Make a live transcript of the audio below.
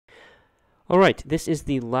All right, this is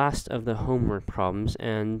the last of the homework problems,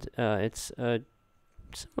 and it's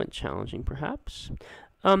somewhat challenging, perhaps.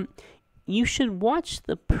 You should watch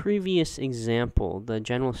the previous example, the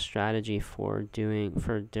general strategy for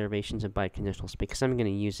derivations of biconditionals, because I'm going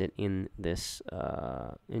to use it in this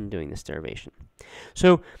in doing this derivation.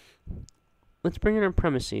 So let's bring in our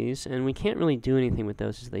premises, and we can't really do anything with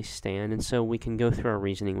those as they stand, and so we can go through our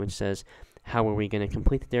reasoning, which says, how are we going to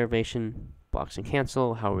complete the derivation? Box and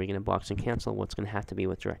cancel. How are we going to box and cancel? What's going to have to be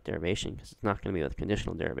with direct derivation, because it's not going to be with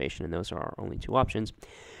conditional derivation, and those are our only two options.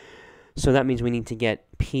 So that means we need to get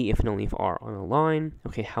P if and only if R on a line.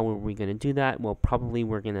 Okay, how are we going to do that? Well, probably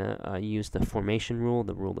we're going to use the formation rule,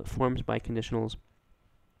 the rule that forms biconditionals.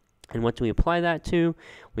 And what do we apply that to?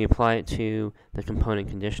 We apply it to the component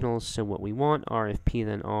conditionals. So what we want are if P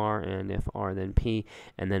then R, and if R then P,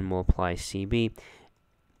 and then we'll apply CB,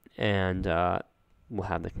 and we'll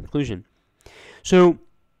have the conclusion. So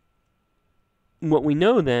what we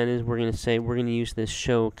know then is we're going to say we're going to use this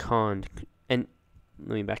show cond, and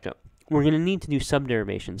let me back up. We're going to need to do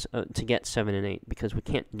subderivations to get 7 and 8, because we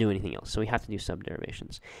can't do anything else. So we have to do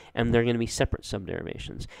subderivations, and they're going to be separate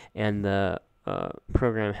subderivations. And the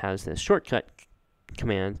program has this shortcut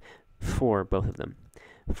command for both of them,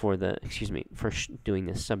 for doing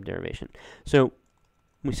this subderivation. So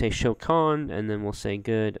we say show cond, and then we'll say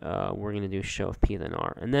good. We're going to do show of P then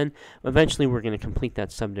R, and then eventually we're going to complete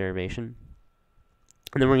that subderivation,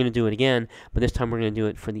 and then we're going to do it again, but this time we're going to do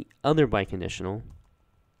it for the other biconditional.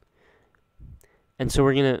 And so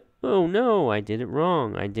we're going to, oh no, I did it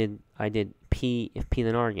wrong. I did P if P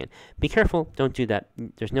then R again. Be careful, don't do that.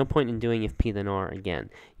 There's no point in doing if P then R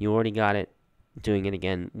again. You already got it. Doing it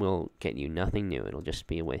again will get you nothing new. It'll just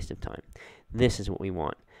be a waste of time. This is what we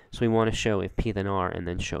want. So we want to show if P then R, and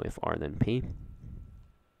then show if R then P.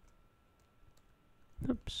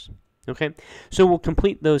 Oops. Okay, so we'll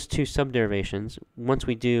complete those two subderivations. Once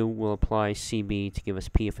we do, we'll apply CB to give us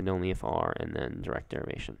P if and only if R, and then direct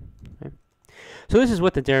derivation. Okay. So this is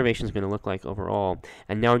what the derivation is going to look like overall,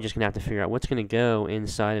 and now we're just going to have to figure out what's going to go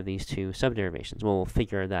inside of these two subderivations. We'll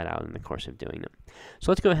figure that out in the course of doing them.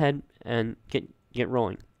 So let's go ahead and get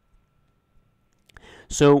rolling.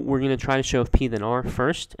 So we're going to try to show if P then R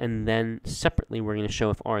first, and then separately we're going to show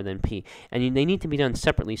if R then P. And they need to be done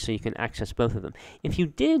separately so you can access both of them. If you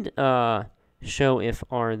did show if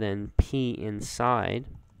R then P inside,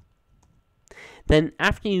 then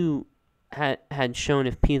after you had shown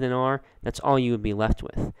if P then R, that's all you would be left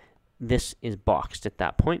with. This is boxed at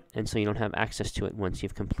that point, and so you don't have access to it once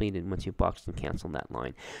you've boxed and canceled that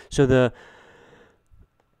line. So the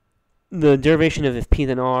derivation of if P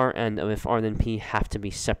then R and of if R then P have to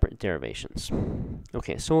be separate derivations.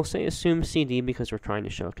 Okay, so we'll say assume CD because we're trying to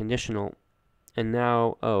show a conditional. And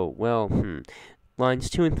now, oh, well, lines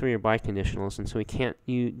 2 and 3 are biconditionals, and so we can't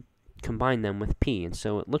combine them with P, and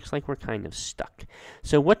so it looks like we're kind of stuck.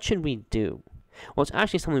 So what should we do? Well, it's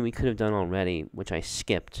actually something we could have done already, which I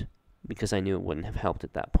skipped because I knew it wouldn't have helped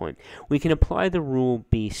at that point. We can apply the rule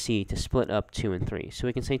BC to split up 2 and 3. So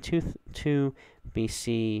we can say 2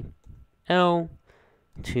 BCL,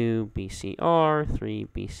 2 BCR, 3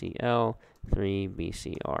 BCL, 3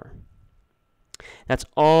 BCR. That's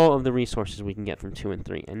all of the resources we can get from 2 and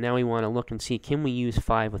 3. And now we want to look and see, can we use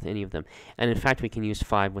 5 with any of them? And in fact, we can use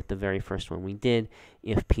 5 with the very first one we did,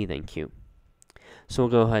 if P then Q. So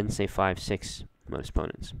we'll go ahead and say 5, 6 modus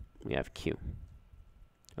ponens. We have Q.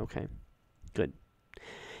 Okay, good.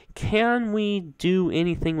 Can we do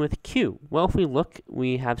anything with Q? Well, if we look,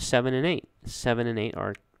 we have 7 and 8. 7 and 8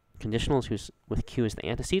 are conditionals with Q as the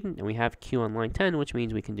antecedent, and we have Q on line 10, which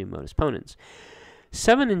means we can do modus ponens.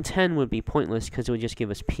 7 and 10 would be pointless because it would just give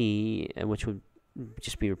us P, which would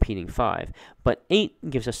just be repeating 5. But 8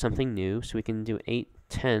 gives us something new, so we can do 8,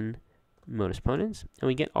 10 modus ponens, and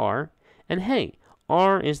we get R. And hey,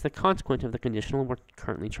 R is the consequent of the conditional we're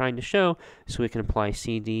currently trying to show, so we can apply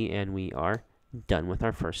CD, and we are done with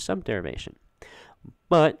our first subderivation.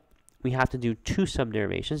 But we have to do 2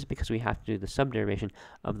 subderivations because we have to do the subderivation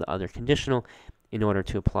of the other conditional in order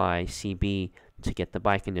to apply CB to get the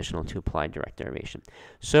biconditional to apply direct derivation.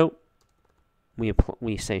 So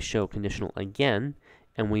we say show conditional again,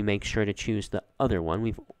 and we make sure to choose the other one.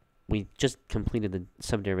 We just completed the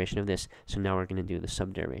subderivation of this, so now we're going to do the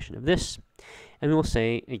subderivation of this. And we will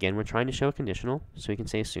say, again, we're trying to show a conditional, so we can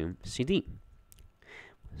say assume CD.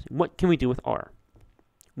 What can we do with R?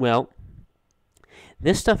 Well,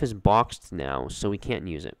 this stuff is boxed now, so we can't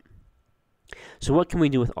use it. So what can we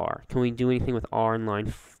do with R? Can we do anything with R in line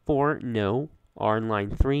 4? No. R in line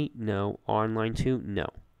 3? No. R in line 2? No.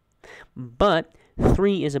 But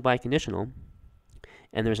 3 is a biconditional,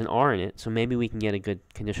 and there's an R in it, so maybe we can get a good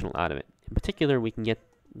conditional out of it. In particular, we can get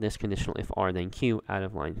this conditional if r then q out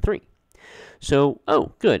of line 3. So,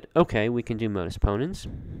 oh, good. Okay, we can do modus ponens,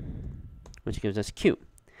 which gives us q.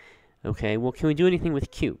 Okay, well, can we do anything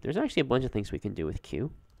with q? There's actually a bunch of things we can do with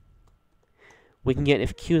q. We can get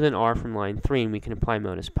if q then r from line 3, and we can apply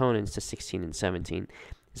modus ponens to 16 and 17.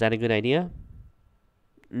 Is that a good idea?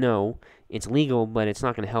 No, it's legal, but it's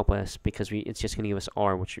not going to help us because it's just going to give us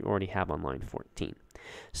r, which we already have on line 14.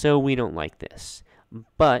 So we don't like this.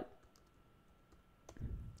 But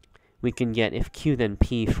we can get if q then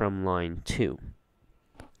p from line 2.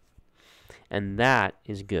 And that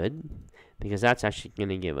is good because that's actually going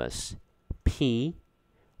to give us p,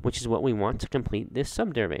 which is what we want to complete this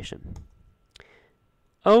subderivation.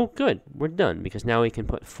 Oh, good. We're done because now we can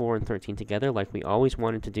put 4 and 13 together like we always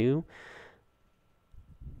wanted to do,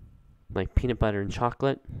 like peanut butter and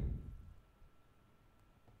chocolate,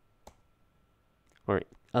 or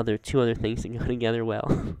two other things that go together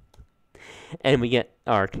well. And we get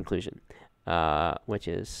our conclusion, which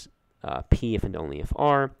is p if and only if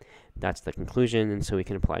r. That's the conclusion, and so we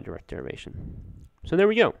can apply direct derivation. So there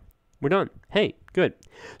we go. We're done. Hey, good.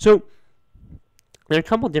 So there are a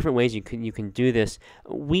couple different ways you can do this.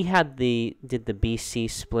 We did the BC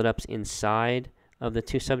split ups inside of the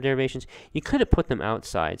two subderivations. You could have put them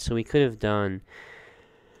outside, so we could have done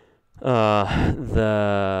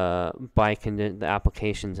the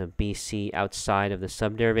applications of BC outside of the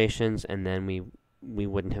subderivations, and then we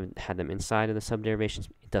wouldn't have had them inside of the subderivations.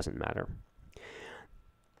 It doesn't matter.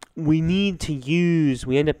 We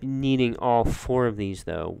end up needing all 4 of these,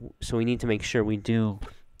 though, so we need to make sure we do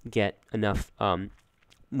get enough,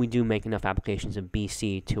 we do make enough applications of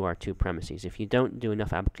BC to our 2 premises. If you don't do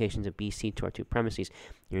enough applications of BC to our 2 premises,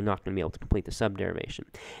 you're not going to be able to complete the subderivation.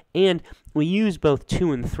 And we use both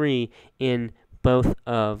 2 and 3 in both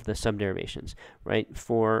of the subderivations, right?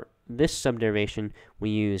 For this subderivation, we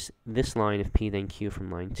use this line if p then q from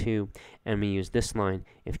line 2, and we use this line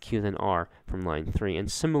if q then r from line 3. And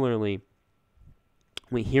similarly,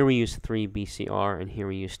 here we use 3 BCR, and here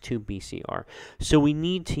we use 2 BCR. So we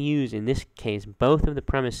need to use, in this case, both of the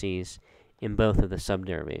premises in both of the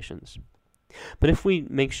subderivations. But if we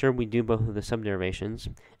make sure we do both of the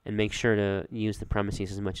subderivations and make sure to use the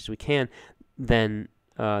premises as much as we can, then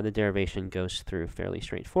the derivation goes through fairly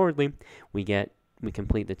straightforwardly. We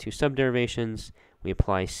complete the 2 subderivations, we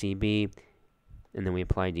apply CB, and then we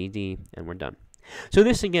apply DD, and we're done. So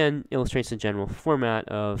this, again, illustrates the general format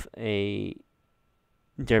of a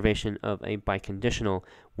derivation of a biconditional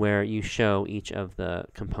where you show each of the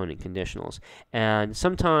component conditionals. And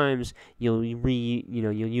sometimes you'll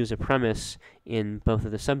use a premise in both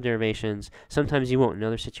of the subderivations. Sometimes you won't. In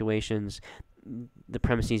other situations, the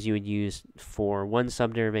premises you would use for one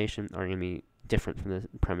subderivation are going to be different from the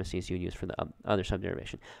premises you would use for the other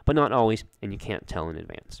subderivation, but not always, and you can't tell in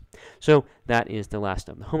advance. So that is the last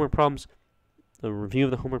of the homework problems, the review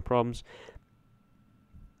of the homework problems.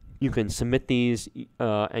 You can submit these,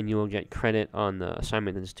 and you will get credit on the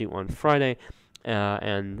assignment that's due on Friday,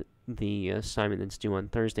 and the assignment that's due on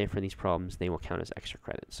Thursday for these problems, they will count as extra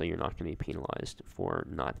credit, so you're not going to be penalized for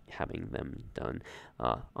not having them done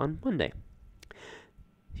on Monday.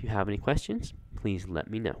 If you have any questions, please let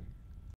me know.